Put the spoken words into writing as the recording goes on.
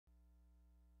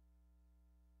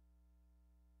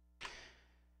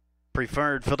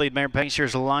preferred filly mare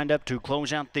pacers lined up to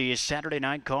close out the Saturday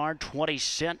night card.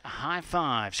 20-cent high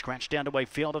five. Scratched down to a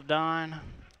field of 9.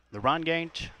 The run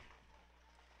gate.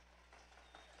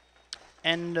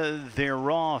 And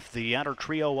they're off. The outer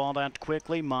trio all that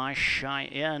quickly. My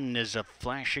Cheyenne is a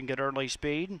flashing at early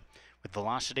speed, with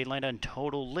Velocity Lena and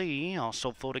Total Lee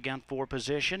also floating out for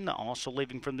position. Also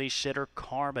leaving from the center,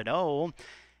 Carbado,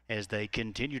 as they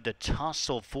continue to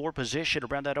tussle for position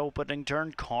around that opening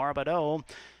turn. Carbado,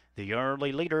 the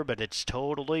early leader, but it's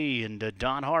Total Lee and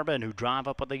Don Harbin who drive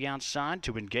up on the outside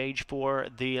to engage for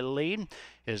the lead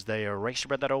as they race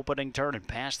around that opening turn and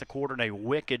pass the quarter in a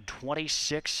wicked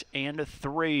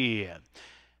 26-3.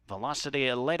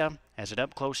 Velocity Lena has an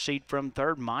up-close seat from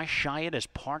third. My Cheyenne is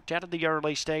parked out of the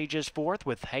early stages fourth,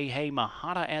 with Hey Hey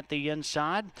Mahata at the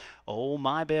inside. Oh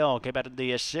My Bell came out of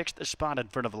the sixth spot in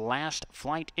front of Last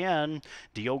Flight In.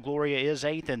 Deo Gloria is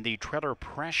eighth, and the trailer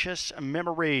Precious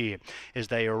Memory as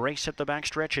they race up the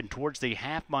backstretch and towards the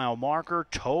half-mile marker.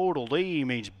 Total Lee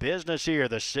means business here.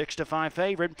 The 6-5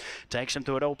 favorite takes them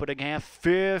to an opening half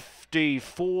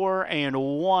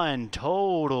 54-1.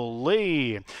 Total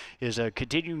Lee is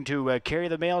continuing to carry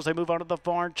the mails. They move on to the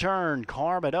far turn.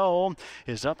 Carbado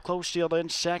is up close, still in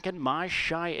second. My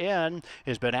Cheyenne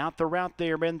has been out the route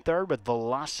there in third, with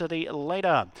Velocity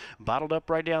Leda bottled up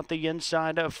right down the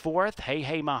inside of fourth. Hey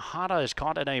Hey Mahata is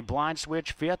caught in a blind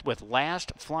switch fifth, with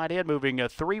Last Flight In moving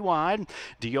 3 wide.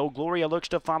 Deo Gloria looks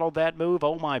to follow that move.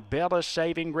 Oh My Bell is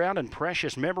saving ground, and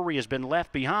Precious Memory has been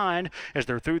left behind as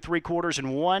they're through 3/4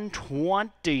 in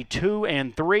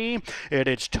 1:22-3. And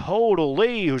it's Total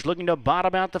Lee who's looking to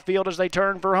bottom out the field as they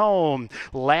turn for home.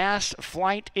 Last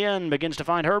Flight In begins to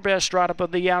find her best stride up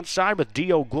on the outside, with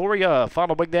Deo Gloria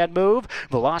following that move.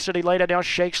 Velocity Leda now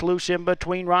shakes loose in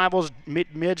between rivals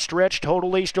mid-stretch. Total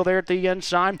Lee still there at the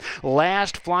inside.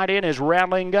 Last Flight In is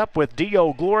rattling up with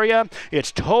Deo Gloria.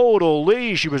 It's Total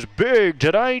Lee. She was big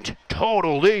tonight.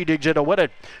 Total Lee digs in to win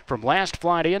it from Last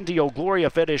Flight In. Deo Gloria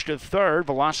finished third.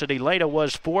 Velocity Leda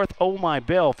was fourth. Oh My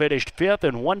Bell finished fifth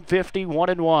in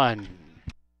 1:51-1.